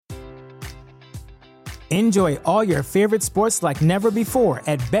Enjoy all your favorite sports like never before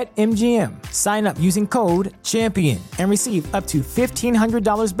at BetMGM. Sign up using code CHAMPION and receive up to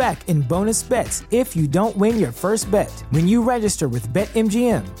 $1,500 back in bonus bets if you don't win your first bet. When you register with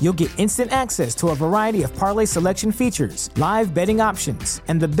BetMGM, you'll get instant access to a variety of parlay selection features, live betting options,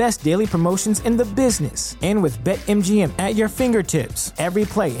 and the best daily promotions in the business. And with BetMGM at your fingertips, every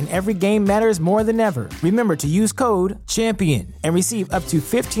play and every game matters more than ever. Remember to use code CHAMPION and receive up to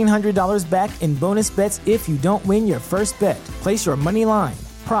 $1,500 back in bonus bets if you don't win your first bet. Place your money line,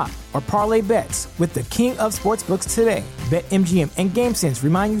 prop, or parlay bets with the king of sportsbooks today. BetMGM and GameSense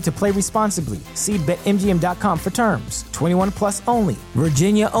remind you to play responsibly. See BetMGM.com for terms. 21 plus only.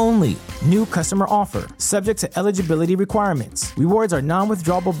 Virginia only. New customer offer. Subject to eligibility requirements. Rewards are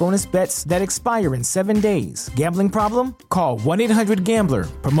non-withdrawable bonus bets that expire in 7 days. Gambling problem? Call 1-800-GAMBLER.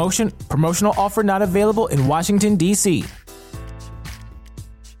 Promotional offer not available in Washington, D.C.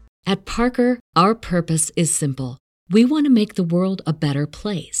 At Parker, our purpose is simple. We want to make the world a better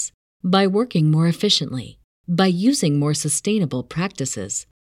place by working more efficiently, by using more sustainable practices,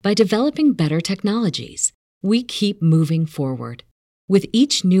 by developing better technologies. We keep moving forward. With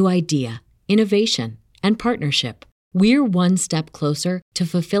each new idea, innovation, and partnership, we're one step closer to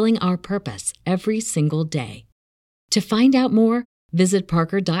fulfilling our purpose every single day. To find out more, visit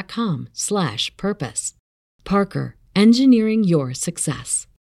parker.com/purpose. Parker, engineering your success.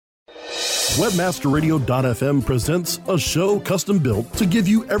 Webmasterradio.fm presents a show custom built to give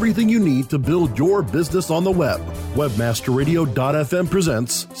you everything you need to build your business on the web. Webmasterradio.fm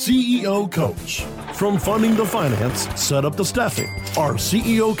presents CEO Coach. From funding to finance, setup to staffing, our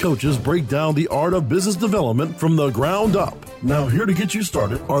CEO coaches break down the art of business development from the ground up. Now, here to get you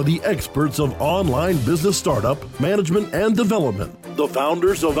started are the experts of online business startup, management, and development, the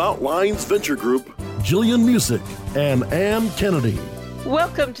founders of Outlines Venture Group, Jillian Musick and Ann Kennedy.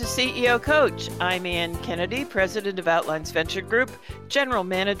 Welcome to CEO Coach. I'm Ann Kennedy, president of Outlines Venture Group, general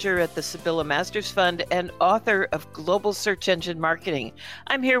manager at the Sibylla Masters Fund, and author of Global Search Engine Marketing.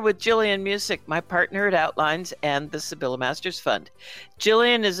 I'm here with Jillian Musick, my partner at Outlines and the Sibylla Masters Fund.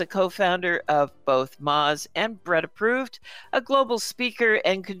 Jillian is a co-founder of both Moz and Bread Approved, a global speaker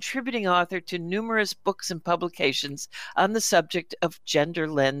and contributing author to numerous books and publications on the subject of gender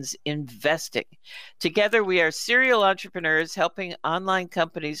lens investing. Together, we are serial entrepreneurs helping online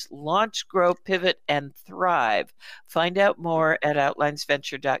companies launch, grow, pivot, and thrive. Find out more at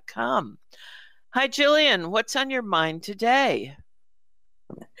outlinesventure.com. Hi, Jillian. What's on your mind today?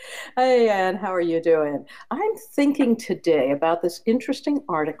 Hey, Ann, how are you doing? I'm thinking today about this interesting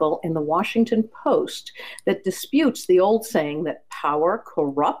article in the Washington Post that disputes the old saying that power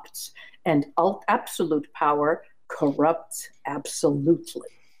corrupts and absolute power corrupts absolutely.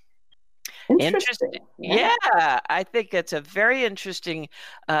 Interesting. Yeah, I think it's a very interesting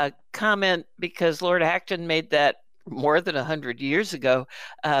comment because Lord Acton made that more than 100 years ago,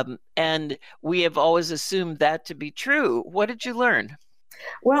 and we have always assumed that to be true. What did you learn?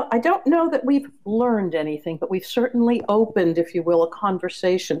 Well, I don't know that we've learned anything, but we've certainly opened, if you will, a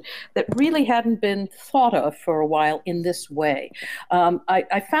conversation that really hadn't been thought of for a while in this way.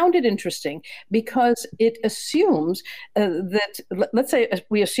 I found it interesting because it assumes that, let's say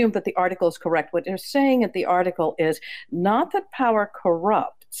we assume that the article is correct. What they're saying at the article is not that power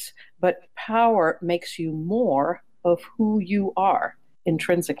corrupts, but power makes you more of who you are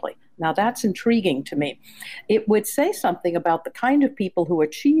intrinsically. Now, that's intriguing to me. It would say something about the kind of people who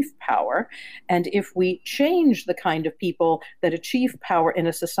achieve power, and if we change the kind of people that achieve power in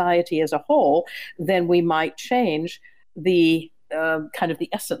a society as a whole, then we might change the kind of the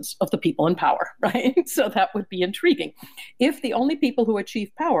essence of the people in power, right? So that would be intriguing. If the only people who achieve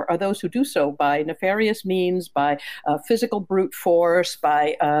power are those who do so by nefarious means, by physical brute force,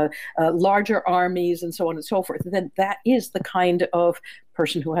 by larger armies, and so on and so forth, then that is the kind of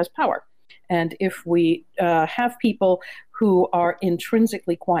person who has power. And if we have people who are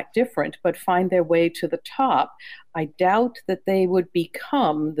intrinsically quite different but find their way to the top, I doubt that they would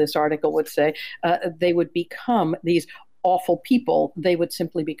become, this article would say, they would become these awful people. They would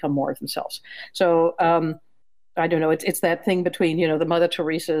simply become more of themselves. So I don't know. It's that thing between, the Mother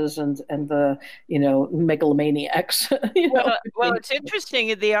Teresa's and the, megalomaniacs. Well, it's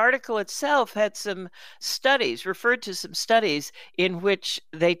interesting. The article itself had some studies, referred to some studies in which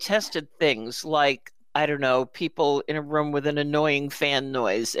they tested things like, I don't know, people in a room with an annoying fan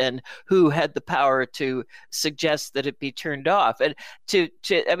noise and who had the power to suggest that it be turned off. And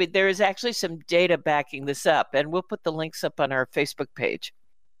there is actually some data backing this up, and we'll put the links up on our Facebook page.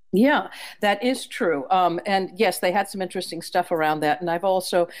 Yeah, that is true. And yes, they had some interesting stuff around that. And I've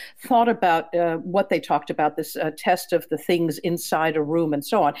also thought about what they talked about, this test of the things inside a room and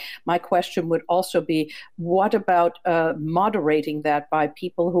so on. My question would also be, what about moderating that by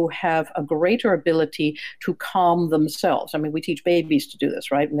people who have a greater ability to calm themselves? I mean, we teach babies to do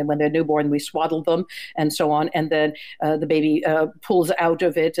this, right? And then when they're newborn, we swaddle them and so on. And then the baby pulls out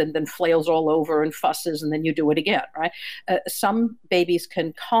of it and then flails all over and fusses, and then you do it again, right? Some babies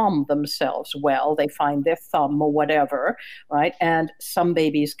can calm themselves well. They find their thumb or whatever, right? And some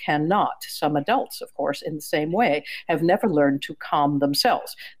babies cannot. Some adults, of course, in the same way, have never learned to calm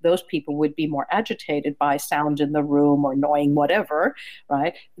themselves. Those people would be more agitated by sound in the room or annoying whatever,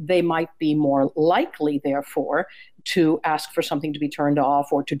 right? They might be more likely, therefore, to ask for something to be turned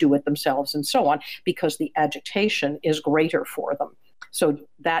off or to do it themselves and so on, because the agitation is greater for them. So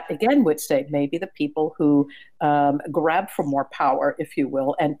that, again, would say maybe the people who grab for more power, if you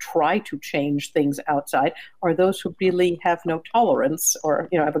will, and try to change things outside are those who really have no tolerance, or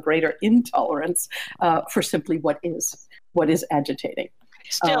have a greater intolerance for simply what is agitating.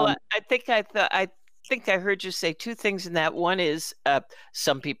 Still, I think I heard you say two things in that. One is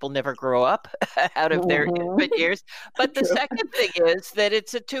some people never grow up out of their infant years. But the second thing is that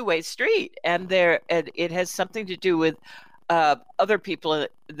it's a two-way street, and it has something to do with other people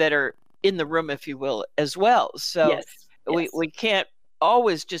that are in the room, if you will, as well. So yes. We can't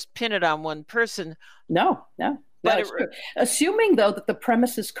always just pin it on one person. No. But assuming, though, that the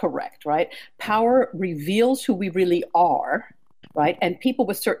premise is correct, right? Power reveals who we really are, right? And people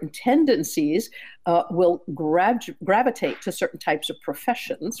with certain tendencies will gravitate to certain types of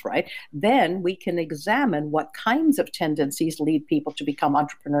professions, right? Then we can examine what kinds of tendencies lead people to become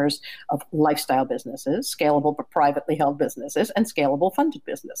entrepreneurs of lifestyle businesses, scalable but privately held businesses, and scalable funded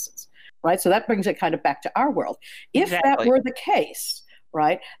businesses, right? So that brings it kind of back to our world. If that were the case,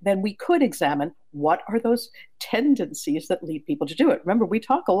 right, then we could examine what are those tendencies that lead people to do it. Remember, we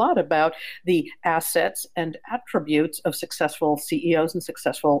talk a lot about the assets and attributes of successful CEOs and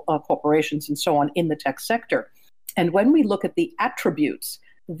successful corporations and so on in the tech sector. And when we look at the attributes,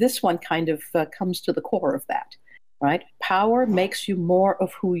 this one kind of comes to the core of that. Right? Power makes you more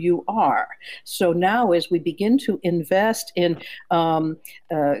of who you are. So now, as we begin to invest in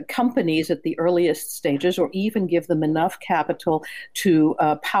companies at the earliest stages, or even give them enough capital to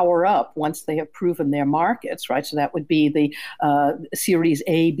power up once they have proven their markets, right? So that would be the Series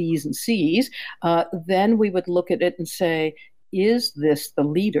A, Bs, and Cs. Then we would look at it and say, is this the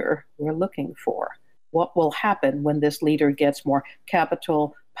leader we're looking for? What will happen when this leader gets more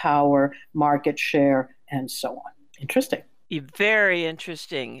capital, power, market share, and so on? Interesting. Very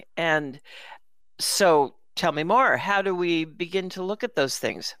interesting. And so tell me more. How do we begin to look at those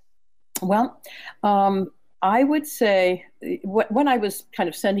things? Well, I would say when I was kind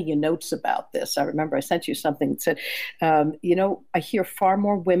of sending you notes about this, I remember I sent you something that said, I hear far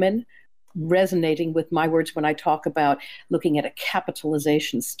more women resonating with my words when I talk about looking at a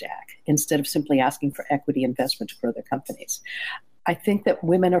capitalization stack instead of simply asking for equity investment to grow their companies. I think that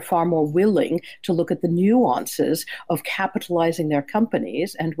women are far more willing to look at the nuances of capitalizing their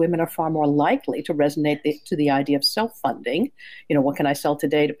companies, and women are far more likely to resonate to the idea of self-funding. What can I sell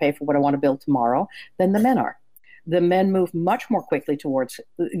today to pay for what I want to build tomorrow? Than the men are. The men move much more quickly towards,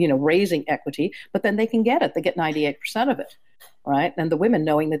 raising equity, but then they can get it. They get 98% of it, right? And the women,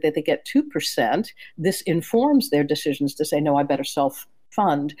 knowing that they get 2%, this informs their decisions to say, no, I better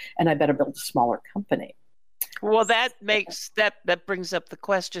self-fund and I better build a smaller company. Well, that brings up the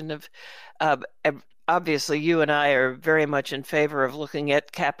question of, obviously, you and I are very much in favor of looking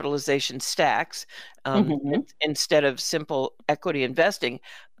at capitalization stacks instead of simple equity investing.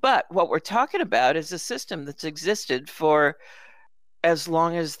 But what we're talking about is a system that's existed for as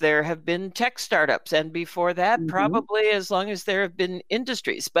long as there have been tech startups, and before that, probably as long as there have been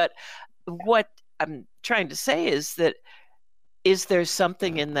industries. But what I'm trying to say is there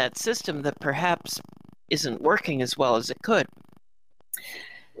something in that system that perhaps isn't working as well as it could?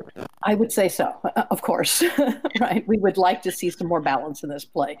 I would say so, of course, right? We would like to see some more balance in this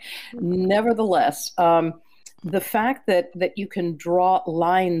play. Nevertheless, the fact that you can draw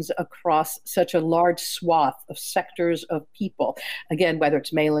lines across such a large swath of sectors of people, again, whether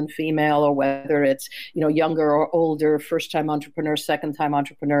it's male and female, or whether it's younger or older, first-time entrepreneur, second-time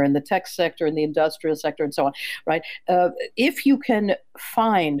entrepreneur in the tech sector, in the industrial sector, and so on, right? If you can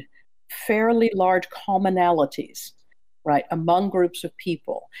find fairly large commonalities, right, among groups of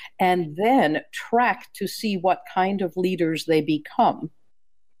people, and then track to see what kind of leaders they become,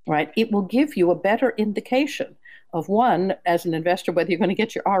 right, it will give you a better indication of one, as an investor, whether you're going to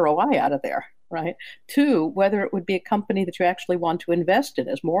get your ROI out of there, right? Two, whether it would be a company that you actually want to invest in.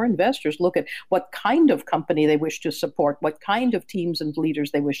 As more investors look at what kind of company they wish to support, what kind of teams and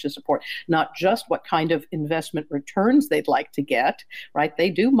leaders they wish to support, not just what kind of investment returns they'd like to get, right? They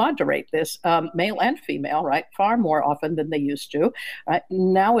do moderate this, male and female, right? Far more often than they used to. Right?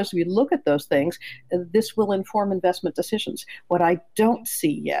 Now, as we look at those things, this will inform investment decisions. What I don't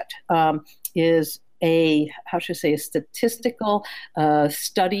see yet is a statistical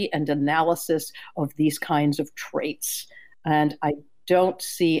study and analysis of these kinds of traits. And I don't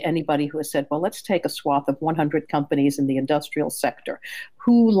see anybody who has said, well, let's take a swath of 100 companies in the industrial sector.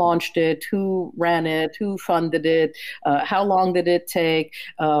 Who launched it? Who ran it? Who funded it? How long did it take?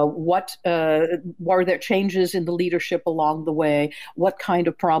 What were there changes in the leadership along the way? What kind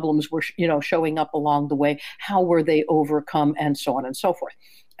of problems were showing up along the way? How were they overcome? And so on and so forth.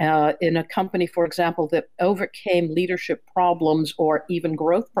 In a company, for example, that overcame leadership problems or even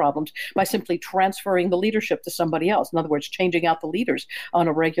growth problems by simply transferring the leadership to somebody else, in other words, changing out the leaders on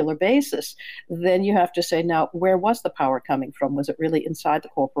a regular basis, then you have to say, now, where was the power coming from? Was it really inside the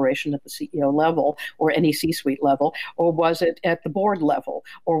corporation at the CEO level or any C-suite level, or was it at the board level,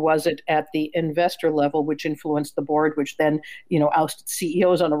 or was it at the investor level, which influenced the board, which then, ousted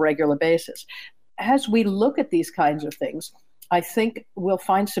CEOs on a regular basis? As we look at these kinds of things, I think we'll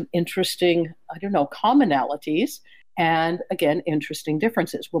find some interesting, commonalities and, again, interesting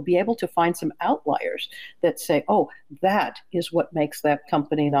differences. We'll be able to find some outliers that say, oh, that is what makes that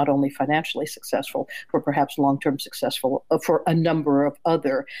company not only financially successful, but perhaps long-term successful for a number of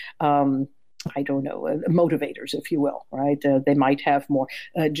other motivators, if you will, right? They might have more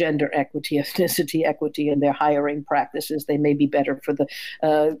gender equity, ethnicity equity in their hiring practices. They may be better for the,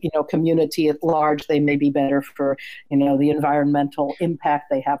 community at large. They may be better for, the environmental impact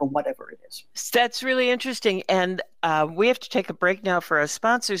they have, or whatever it is. That's really interesting. And we have to take a break now for our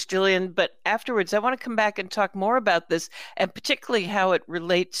sponsors, Jillian. But afterwards, I want to come back and talk more about this, and particularly how it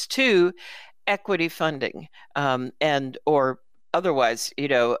relates to equity funding or otherwise,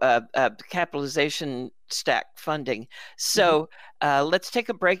 capitalization stack funding. So let's take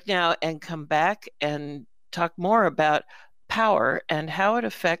a break now and come back and talk more about power and how it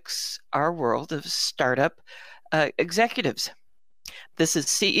affects our world of startup executives. This is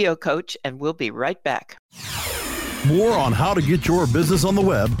CEO Coach, and we'll be right back. More on how to get your business on the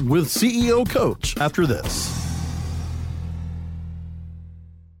web with CEO Coach after this.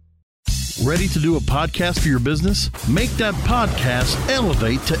 Ready to do a podcast for your business? Make that podcast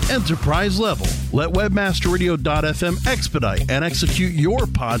elevate to enterprise level. Let webmasterradio.fm expedite and execute your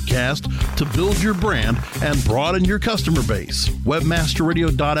podcast to build your brand and broaden your customer base.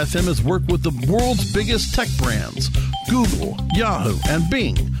 Webmasterradio.fm has worked with the world's biggest tech brands, Google, Yahoo, and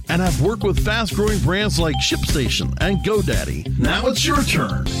Bing, and have worked with fast-growing brands like ShipStation and GoDaddy. Now it's your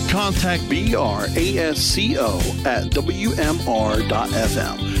turn. Contact BRASCO at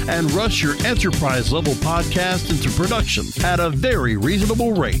WMR.fm and rush your enterprise-level podcast into production at a very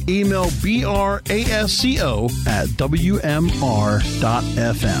reasonable rate. Email BRASCO at WMR.fm.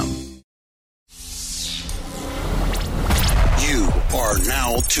 You are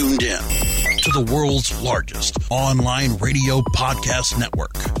now tuned in to the world's largest online radio podcast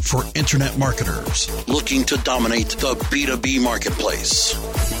network for internet marketers looking to dominate the B2B marketplace.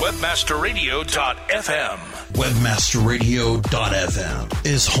 Webmasterradio.fm. Webmasterradio.fm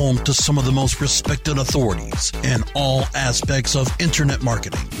is home to some of the most respected authorities in all aspects of internet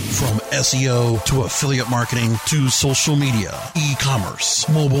marketing, from SEO to affiliate marketing to social media, e-commerce,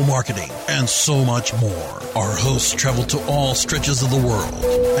 mobile marketing, and so much more. Our hosts travel to all stretches of the world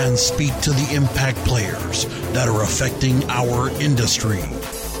and speak to the impact players that are affecting our industry.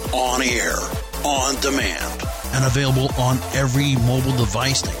 On air, on demand, and available on every mobile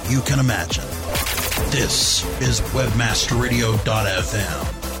device that you can imagine. This is WebmasterRadio.fm.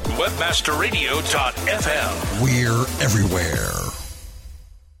 WebmasterRadio.fm. We're everywhere.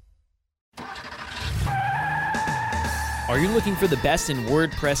 Are you looking for the best in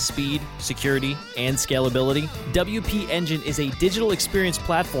WordPress speed, security, and scalability? WP Engine is a digital experience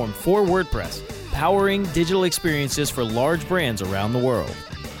platform for WordPress, powering digital experiences for large brands around the world.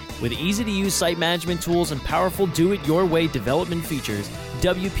 With easy-to-use site management tools and powerful do-it-your-way development features,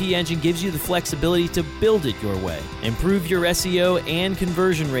 WP Engine gives you the flexibility to build it your way. Improve your SEO and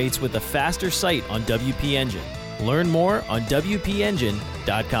conversion rates with a faster site on WP Engine. Learn more on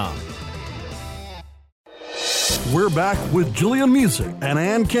WPEngine.com. We're back with Jillian Muessig and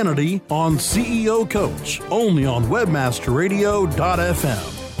Ann Kennedy on CEO Coach, only on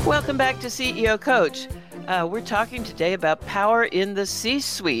WebmasterRadio.fm. Welcome back to CEO Coach. We're talking today about power in the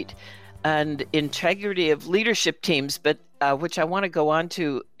C-suite. and integrity of leadership teams, but which I want to go on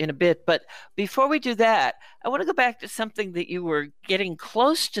to in a bit. But before we do that, I want to go back to something that you were getting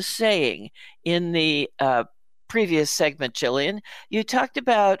close to saying in the previous segment, Jillian. You talked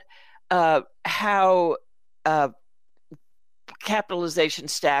about how capitalization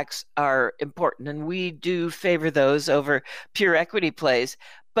stacks are important, and we do favor those over pure equity plays.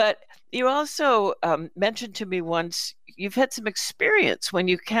 But you also mentioned to me once you've had some experience when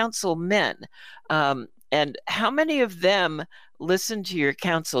you counsel men. And how many of them listen to your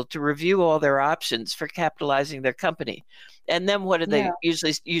counsel to review all their options for capitalizing their company? And then what do they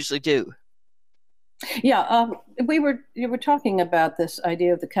usually do? Yeah, you were talking about this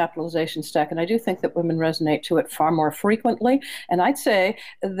idea of the capitalization stack, and I do think that women resonate to it far more frequently. And I'd say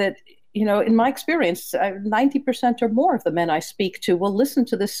that, in my experience, 90% or more of the men I speak to will listen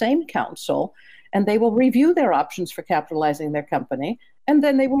to the same counsel, and they will review their options for capitalizing their company, and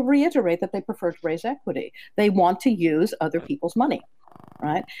then they will reiterate that they prefer to raise equity. They want to use other people's money,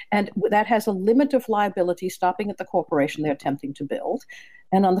 right? And that has a limit of liability stopping at the corporation they're attempting to build.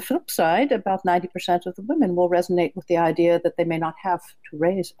 And on the flip side, about 90% of the women will resonate with the idea that they may not have to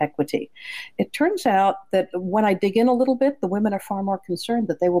raise equity. It turns out that when I dig in a little bit, the women are far more concerned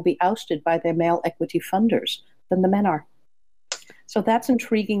that they will be ousted by their male equity funders than the men are. So that's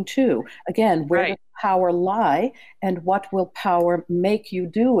intriguing too. Again, where does power lie, and what will power make you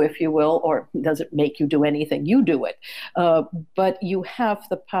do, if you will, or does it make you do anything? You do it. But you have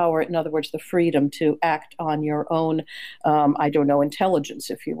the power, in other words, the freedom to act on your own, intelligence,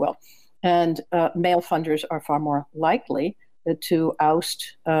 if you will. And male funders are far more likely to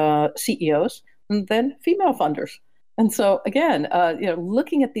oust CEOs than female funders. And so, again,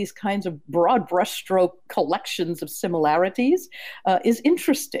 looking at these kinds of broad brushstroke collections of similarities is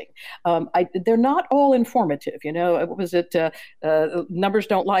interesting. They're not all informative. What was it? Numbers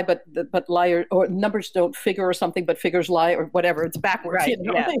don't lie, but liars, or numbers don't figure, or something, but figures lie, or whatever. It's backwards. Right,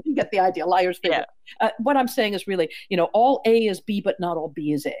 You get the idea. Liars figure. Yeah. What I'm saying is really, all A is B, but not all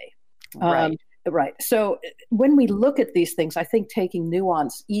B is A. Right. So when we look at these things, I think taking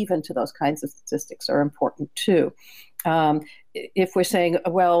nuance even to those kinds of statistics are important too. If we're saying,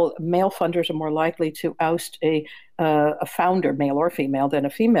 well, male funders are more likely to oust a founder, male or female, than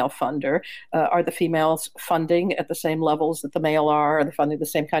a female funder, are the females funding at the same levels that the male are? Are they funding the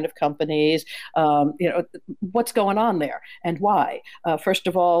same kind of companies? What's going on there, and why? First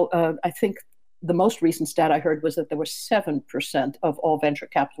of all, I think the most recent stat I heard was that there were 7% of all venture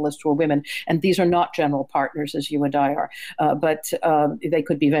capitalists were women. And these are not general partners, as you and I are, but they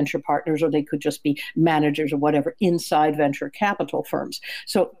could be venture partners, or they could just be managers or whatever inside venture capital firms.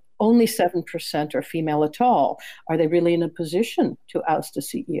 So only 7% are female at all. Are they really in a position to oust a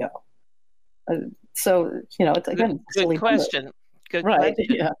CEO? It's, again, good question. Good right.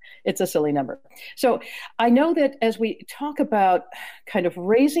 question. Yeah, it's a silly number. So I know that as we talk about kind of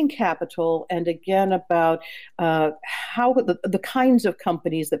raising capital, and again about how the kinds of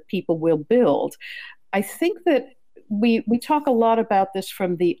companies that people will build, I think that we talk a lot about this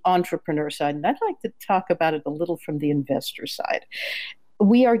from the entrepreneur side, and I'd like to talk about it a little from the investor side.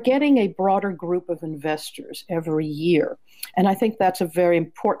 We are getting a broader group of investors every year. And I think that's a very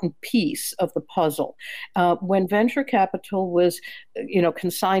important piece of the puzzle. When venture capital was,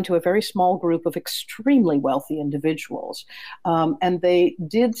 consigned to a very small group of extremely wealthy individuals, and they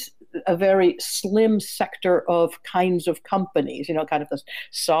did a very slim sector of kinds of companies, kind of the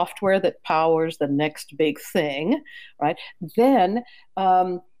software that powers the next big thing, right? Then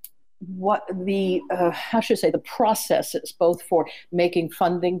what the the processes, both for making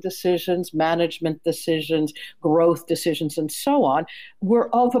funding decisions, management decisions, growth decisions, and so on, were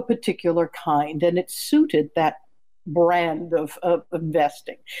of a particular kind, and it suited that brand of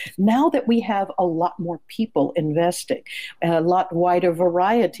investing. Now that we have a lot more people investing, a lot wider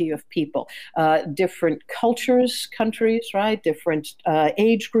variety of people, different cultures, countries, right? Different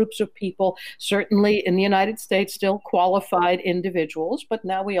age groups of people, certainly in the United States, still qualified individuals, but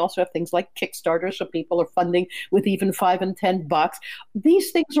now we also have things like Kickstarter, so people are funding with even $5 and $10.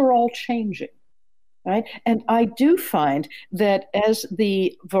 These things are all changing. Right. And I do find that as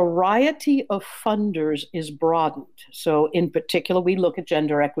the variety of funders is broadened, so in particular, we look at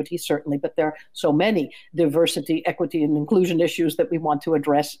gender equity, certainly, but there are so many diversity, equity, and inclusion issues that we want to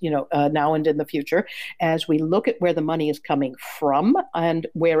address, now and in the future. As we look at where the money is coming from and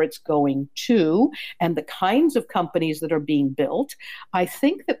where it's going to, and the kinds of companies that are being built, I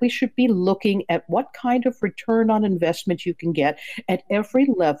think that we should be looking at what kind of return on investment you can get at every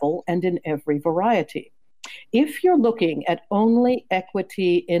level and in every variety. If you're looking at only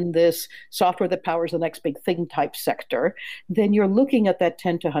equity in this software that powers the next big thing type sector, then you're looking at that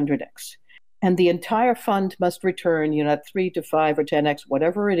 10 to 100x. And the entire fund must return, 3 to 5 or 10x,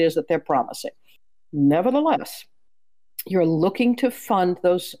 whatever it is that they're promising. Nevertheless, you're looking to fund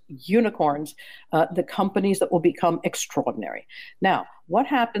those unicorns, the companies that will become extraordinary. Now, what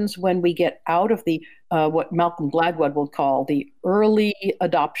happens when we get out of the what Malcolm Gladwell will call the early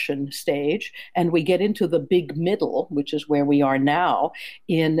adoption stage, and we get into the big middle, which is where we are now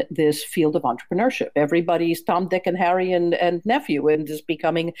in this field of entrepreneurship? Everybody's Tom, Dick, and Harry and nephew and is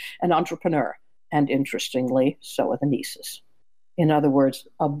becoming an entrepreneur. And interestingly, so are the nieces. In other words,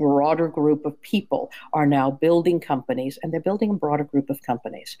 a broader group of people are now building companies, and they're building a broader group of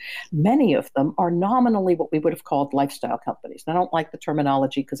companies. Many of them are nominally what we would have called lifestyle companies. And I don't like the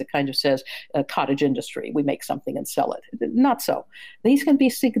terminology because it kind of says cottage industry. We make something and sell it. Not so. These can be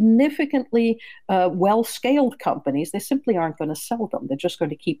significantly well-scaled companies. They simply aren't going to sell them. They're just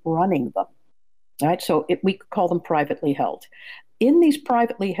going to keep running them. Right? So we could call them privately held. In these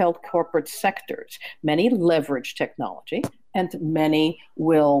privately held corporate sectors, many leverage technology, and many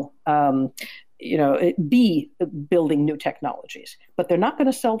will be building new technologies, but they're not going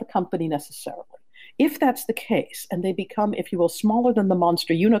to sell the company necessarily. If that's the case, and they become, if you will, smaller than the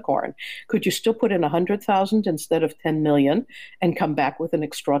monster unicorn, could you still put in 100,000 instead of 10 million and come back with an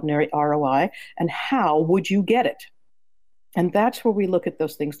extraordinary ROI? And how would you get it? And that's where we look at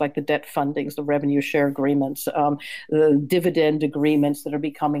those things like the debt fundings, the revenue share agreements, the dividend agreements that are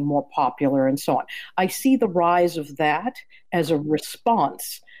becoming more popular and so on. I see the rise of that as a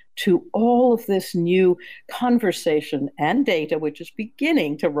response to all of this new conversation and data, which is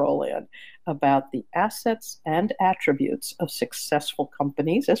beginning to roll in about the assets and attributes of successful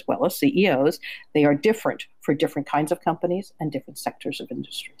companies as well as CEOs. They are different for different kinds of companies and different sectors of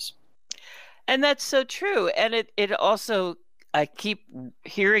industries. And that's so true. And it also, I keep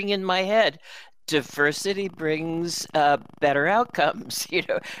hearing in my head, diversity brings better outcomes.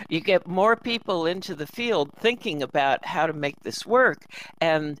 You get more people into the field thinking about how to make this work,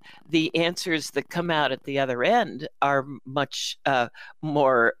 and the answers that come out at the other end are much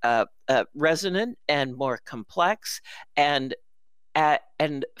more resonant and more complex, and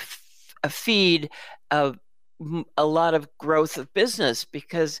feed a lot of growth of business,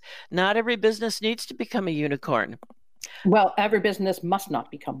 because not every business needs to become a unicorn. Well, every business must not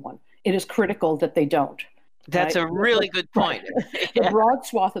become one. It is critical that they don't. That's right? a really good point. The broad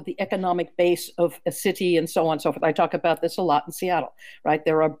swath of the economic base of a city and so on and so forth. I talk about this a lot in Seattle, right?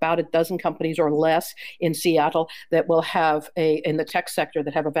 There are about a dozen companies or less in Seattle that will have in the tech sector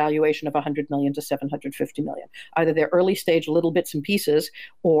that have a valuation of 100 million to 750 million. Either they're early stage little bits and pieces,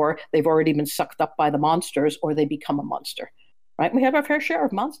 or they've already been sucked up by the monsters, or they become a monster. Right? We have our fair share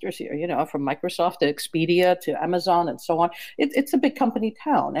of monsters here, from Microsoft to Expedia to Amazon and so on. It's a big company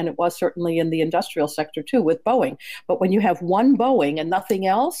town, and it was certainly in the industrial sector too with Boeing. But when you have one Boeing and nothing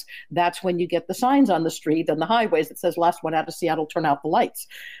else, that's when you get the signs on the street and the highways that says last one out of Seattle, turn out the lights.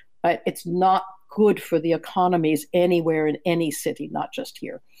 But it's not good for the economies anywhere in any city, not just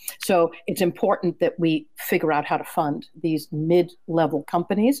here. So it's important that we figure out how to fund these mid-level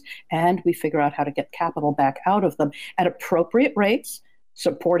companies, and we figure out how to get capital back out of them at appropriate rates,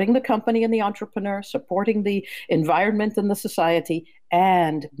 supporting the company and the entrepreneur, supporting the environment and the society,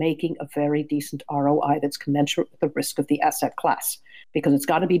 and making a very decent ROI that's commensurate with the risk of the asset class, because it's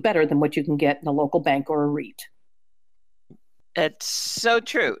got to be better than what you can get in a local bank or a REIT. It's so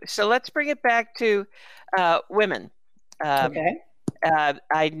true. So let's bring it back to women. Okay.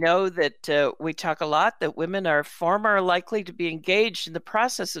 I know that we talk a lot that women are far more likely to be engaged in the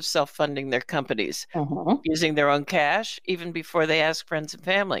process of self-funding their companies, using their own cash, even before they ask friends and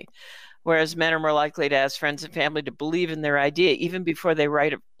family. Whereas men are more likely to ask friends and family to believe in their idea, even before they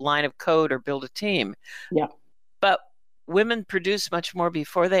write a line of code or build a team. Yeah. But women produce much more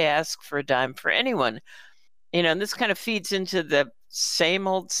before they ask for a dime for anyone. And this kind of feeds into the same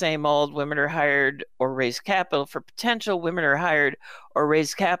old, women are hired or raise capital for potential, women are hired or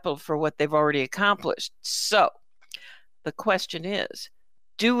raise capital for what they've already accomplished. So the question is,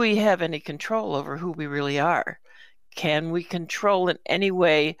 do we have any control over who we really are? Can we control in any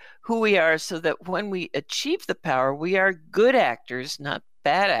way who we are so that when we achieve the power, we are good actors, not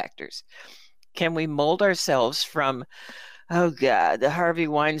bad actors? Can we mold ourselves from the Harvey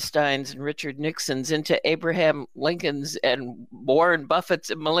Weinsteins and Richard Nixons into Abraham Lincolns and Warren Buffett's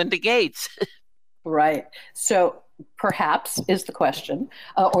and Melinda Gates? Right. So perhaps is the question,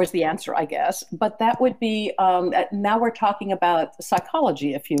 or is the answer, I guess. But that would be, now we're talking about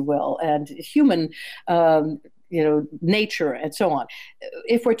psychology, if you will, and human nature and so on.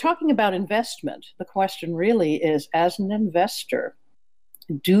 If we're talking about investment, the question really is, as an investor,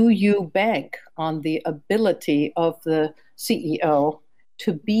 do you bank on the ability of the CEO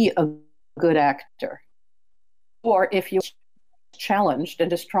to be a good actor. Or if you're challenged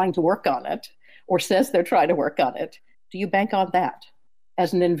and is trying to work on it, or says they're trying to work on it, do you bank on that?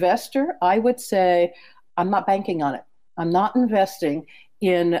 As an investor, I would say, I'm not banking on it. I'm not investing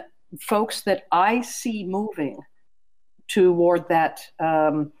in folks that I see moving toward that,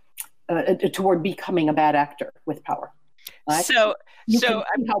 toward becoming a bad actor with power. Right? So can see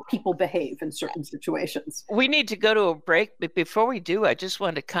how people behave in certain situations. We need to go to a break, but before we do, I just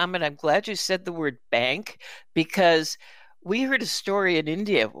wanted to comment. I'm glad you said the word bank, because we heard a story in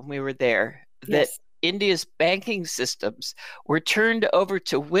India when we were there that India's banking systems were turned over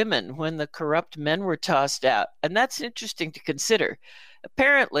to women when the corrupt men were tossed out. And that's interesting to consider.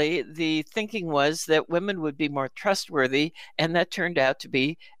 Apparently, the thinking was that women would be more trustworthy, and that turned out to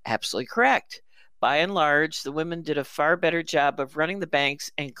be absolutely correct. By and large, the women did a far better job of running the banks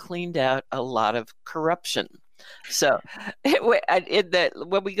and cleaned out a lot of corruption. So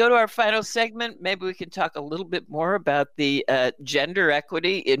when we go to our final segment, maybe we can talk a little bit more about the gender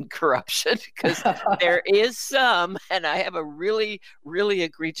equity in corruption, because there is some, and I have a really, really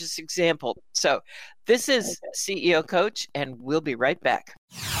egregious example. So this is CEO Coach, and we'll be right back.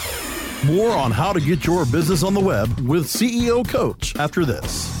 More on how to get your business on the web with CEO Coach after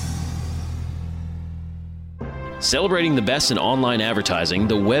this. Celebrating the best in online advertising,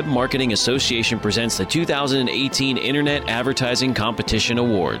 the Web Marketing Association presents the 2018 Internet Advertising Competition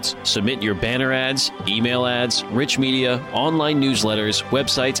Awards. Submit your banner ads, email ads, rich media, online newsletters,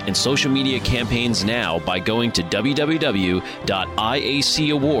 websites, and social media campaigns now by going to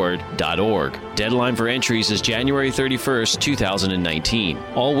www.iacaward.org. Deadline for entries is January 31st, 2019.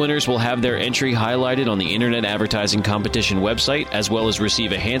 All winners will have their entry highlighted on the Internet Advertising Competition website, as well as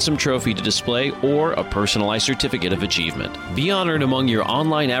receive a handsome trophy to display or a personalized certificate of achievement. Be honored among your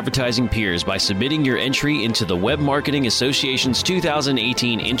online advertising peers by submitting your entry into the Web Marketing Association's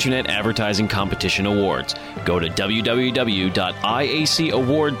 2018 Internet Advertising Competition Awards. Go to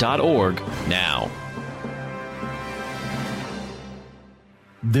www.iacaward.org now.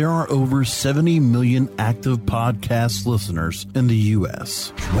 There are over 70 million active podcast listeners in the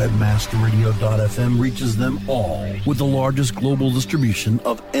U.S. Webmasterradio.fm reaches them all with the largest global distribution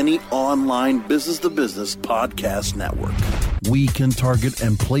of any online business-to-business podcast network. We can target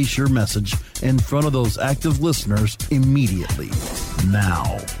and place your message in front of those active listeners immediately.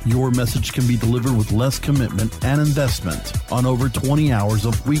 Now, your message can be delivered with less commitment and investment on over 20 hours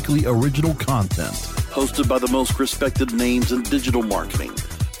of weekly original content hosted by the most respected names in digital marketing,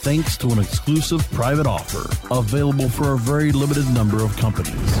 thanks to an exclusive private offer available for a very limited number of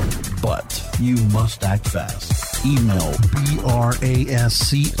companies. But you must act fast. Email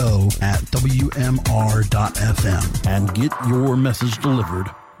brasco@wmr.fm and get your message delivered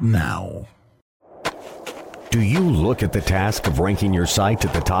now. Do you look at the task of ranking your site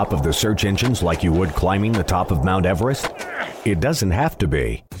at the top of the search engines like you would climbing the top of Mount Everest? It doesn't have to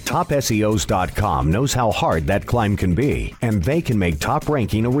be. TopSEOs.com knows how hard that climb can be, and they can make top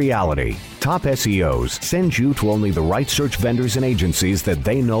ranking a reality. Top SEOs sends you to only the right search vendors and agencies that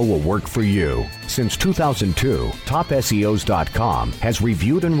they know will work for you. Since 2002, TopSEOs.com has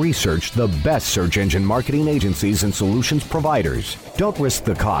reviewed and researched the best search engine marketing agencies and solutions providers. Don't risk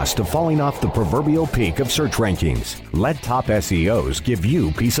the cost of falling off the proverbial peak of search rankings. Let Top SEOs give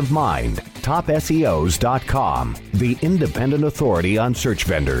you peace of mind. TopSEOs.com, the independent authority on search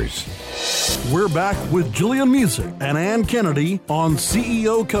vendors. We're back with Jillian Music and Ann Kennedy on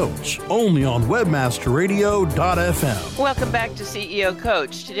CEO Coach, only on Webmasterradio.fm. Welcome back to CEO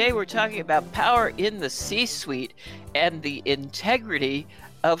Coach. Today we're talking about power in the C-suite and the integrity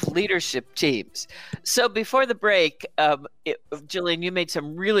of leadership teams. So before the break, Jillian, you made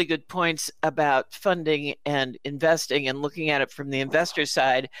some really good points about funding and investing and looking at it from the investor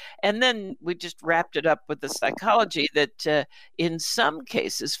side. And then we just wrapped it up with the psychology that in some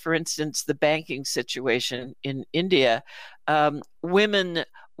cases, for instance, the banking situation in India, women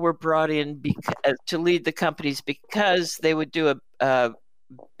were brought in to lead the companies because they would do a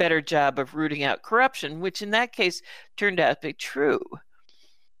better job of rooting out corruption, which in that case turned out to be true.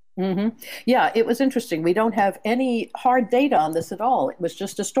 Mm-hmm. Yeah, it was interesting. We don't have any hard data on this at all. It was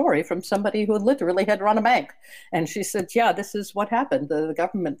just a story from somebody who literally had run a bank. And she said, yeah, this is what happened. The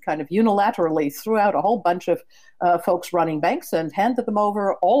government kind of unilaterally threw out a whole bunch of folks running banks and handed them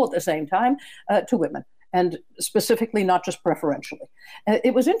over all at the same time to women. And specifically, not just preferentially.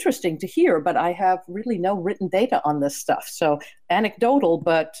 It was interesting to hear, but I have really no written data on this stuff. So anecdotal,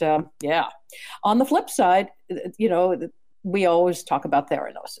 but yeah. On the flip side, we always talk about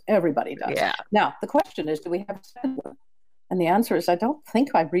Theranos. Everybody does. Yeah. Now, the question is, do we have a second one? And the answer is, I don't think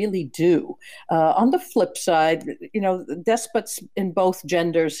I really do. On the flip side, despots in both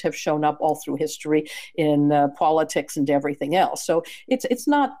genders have shown up all through history in politics and everything else. So it's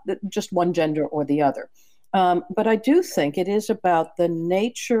not just one gender or the other. But I do think it is about the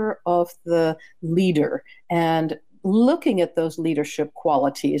nature of the leader and looking at those leadership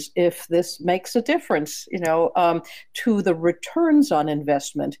qualities. If this makes a difference, to the returns on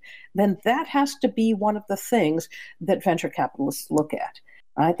investment, then that has to be one of the things that venture capitalists look at.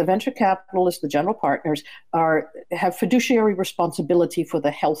 Right? The venture capitalists, the general partners, have fiduciary responsibility for the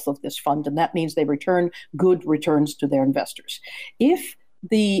health of this fund, and that means they return good returns to their investors. If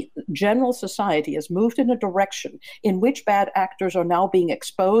the general society has moved in a direction in which bad actors are now being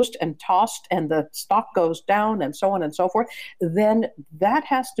exposed and tossed and the stock goes down and so on and so forth, then that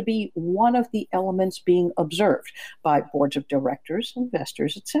has to be one of the elements being observed by boards of directors,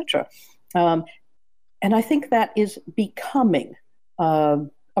 investors, etc. And I think that is becoming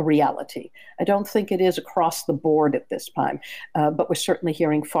a reality. I don't think it is across the board at this time, but we're certainly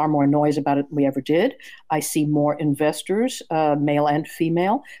hearing far more noise about it than we ever did. I see more investors, male and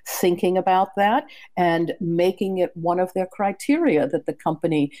female, thinking about that and making it one of their criteria that the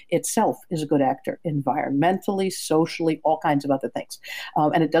company itself is a good actor, environmentally, socially, all kinds of other things.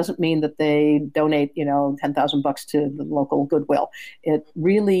 And it doesn't mean that they donate, $10,000 to the local Goodwill. It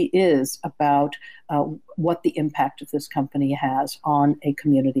really is about what the impact of this company has on a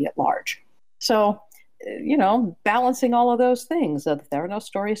community at large. So, balancing all of those things. The Theranos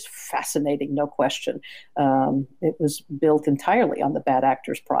story is fascinating, no question. It was built entirely on the bad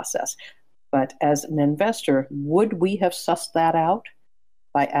actors process. But as an investor, would we have sussed that out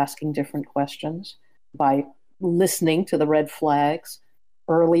by asking different questions, by listening to the red flags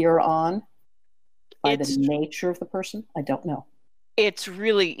earlier on, by the nature of the person? I don't know. It's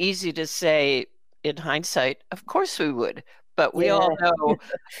really easy to say, in hindsight, of course we would, but we all know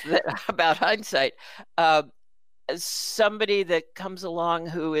that about hindsight. Somebody that comes along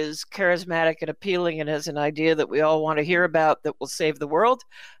who is charismatic and appealing and has an idea that we all want to hear about that will save the world,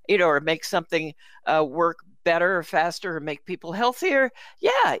 or make something work better or faster or make people healthier.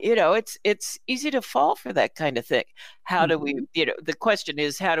 Yeah, it's easy to fall for that kind of thing. How do we, the question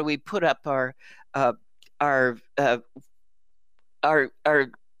is, how do we put up our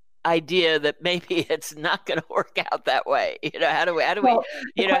idea that maybe it's not going to work out that way? How do we what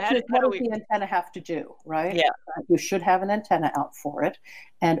does the antenna have to do, right? Yeah. You should have an antenna out for it.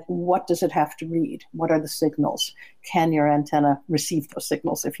 And what does it have to read? What are the signals? Can your antenna receive those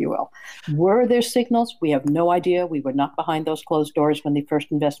signals, if you will? Were there signals? We have no idea. We were not behind those closed doors when the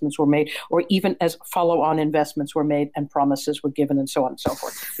first investments were made, or even as follow-on investments were made and promises were given and so on and so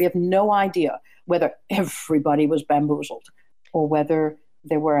forth. We have no idea whether everybody was bamboozled or whether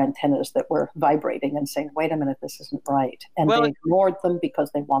there were antennas that were vibrating and saying, wait a minute, this isn't right. And they ignored them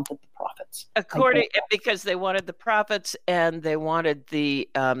because they wanted the profits. Because they wanted the profits and they wanted the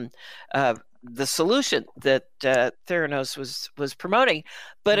solution that Theranos was promoting.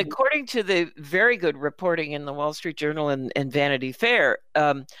 But according to the very good reporting in the Wall Street Journal and Vanity Fair,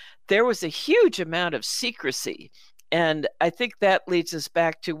 there was a huge amount of secrecy. And I think that leads us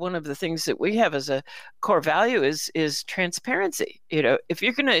back to one of the things that we have as a core value is transparency. If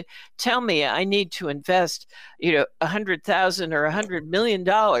you're going to tell me I need to invest, $100,000 or $100 million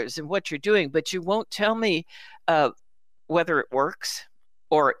in what you're doing, but you won't tell me whether it works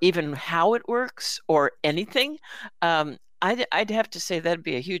or even how it works or anything, I'd have to say that'd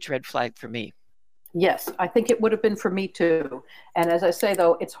be a huge red flag for me. Yes, I think it would have been for me too. And as I say,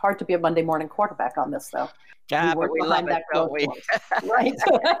 though, it's hard to be a Monday morning quarterback on this, though. But we love it, don't we? Right.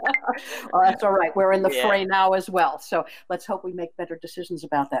 Well, that's all right. We're in the fray now as well. So let's hope we make better decisions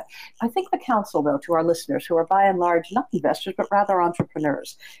about that. I think the counsel, though, to our listeners who are by and large not investors, but rather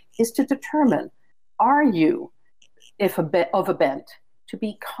entrepreneurs, is to determine, are you of a bent to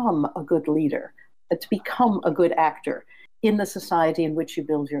become a good leader, to become a good actor in the society in which you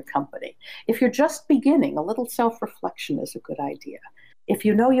build your company? If you're just beginning, a little self-reflection is a good idea. If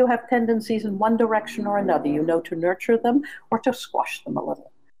you know you have tendencies in one direction or another, you know to nurture them or to squash them a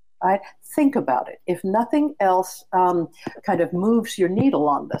little. Right? Think about it. If nothing else kind of moves your needle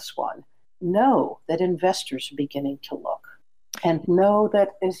on this one, know that investors are beginning to look. And know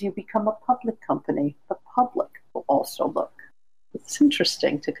that as you become a public company, the public will also look. It's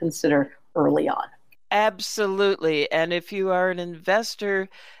interesting to consider early on. Absolutely. And if you are an investor,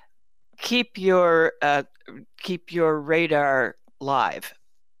 keep your radar live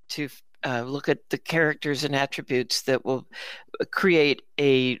to look at the characters and attributes that will create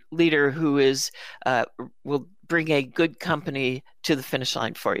a leader who will bring a good company to the finish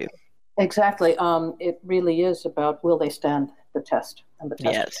line for you. Exactly. It really is about, will they stand the test and the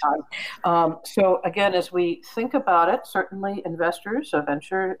test of time? So again, as we think about it, certainly investors,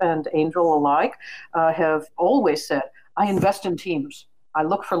 venture and angel alike, have always said, I invest in teams. I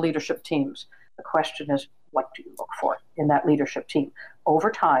look for leadership teams. The question is, what do you look for in that leadership team?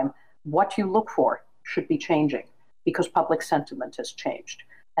 Over time, what you look for should be changing because public sentiment has changed.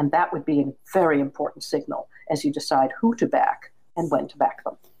 And that would be a very important signal as you decide who to back and when to back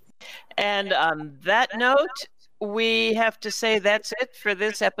them. And on that note, we have to say that's it for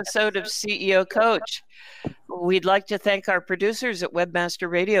this episode of CEO Coach. We'd like to thank our producers at Webmaster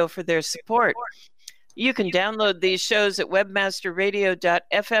Radio for their support. You can download these shows at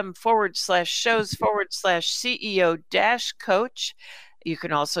webmasterradio.fm/shows/CEO-coach. You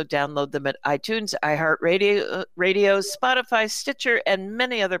can also download them at iTunes, iHeartRadio, Spotify, Stitcher, and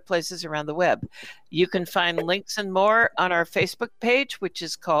many other places around the web. You can find links and more on our Facebook page, which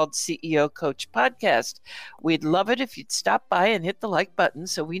is called CEO Coach Podcast. We'd love it if you'd stop by and hit the like button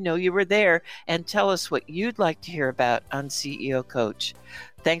so we know you were there and tell us what you'd like to hear about on CEO Coach.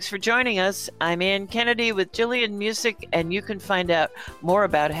 Thanks for joining us. I'm Ann Kennedy with Jillian Music, and you can find out more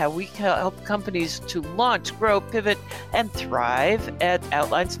about how we help companies to launch, grow, pivot, and thrive at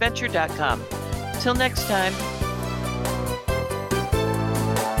OutlinesVenture.com. Till next time.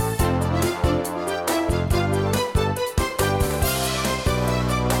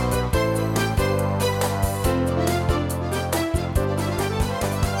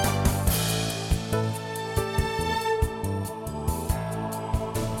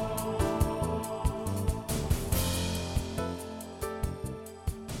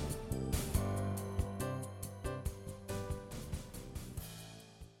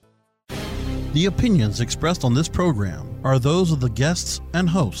 The opinions expressed on this program are those of the guests and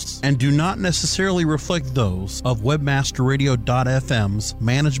hosts and do not necessarily reflect those of WebmasterRadio.fm's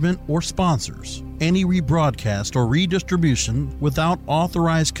management or sponsors. Any rebroadcast or redistribution without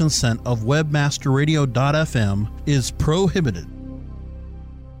authorized consent of WebmasterRadio.fm is prohibited.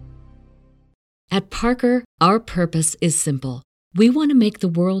 At Parker, our purpose is simple. We want to make the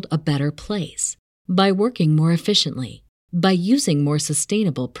world a better place by working more efficiently, by using more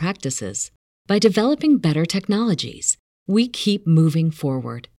sustainable practices, by developing better technologies. We keep moving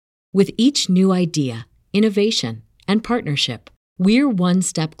forward. With each new idea, innovation, and partnership, we're one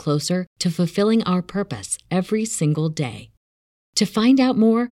step closer to fulfilling our purpose every single day. To find out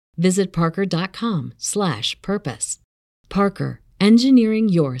more, visit parker.com/purpose. Parker, engineering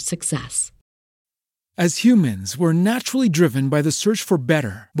your success. As humans, we're naturally driven by the search for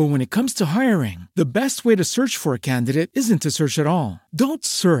better. But when it comes to hiring, the best way to search for a candidate isn't to search at all. Don't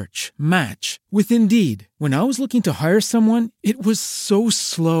search, match with Indeed. When I was looking to hire someone, it was so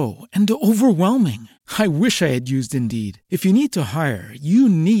slow and overwhelming. I wish I had used Indeed. If you need to hire, you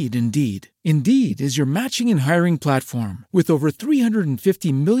need Indeed. Indeed is your matching and hiring platform with over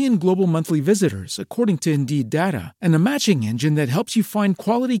 350 million global monthly visitors, according to Indeed data, and a matching engine that helps you find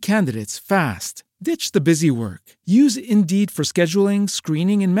quality candidates fast. Ditch the busy work. Use Indeed for scheduling,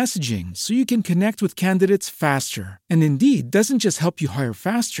 screening, and messaging so you can connect with candidates faster. And Indeed doesn't just help you hire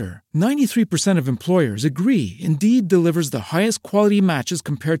faster. 93% of employers agree Indeed delivers the highest quality matches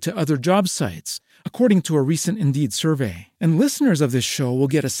compared to other job sites, according to a recent Indeed survey. And listeners of this show will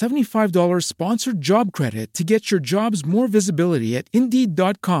get a $75 sponsored job credit to get your jobs more visibility at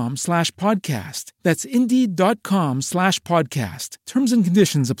Indeed.com/podcast. That's Indeed.com/podcast. Terms and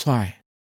conditions apply.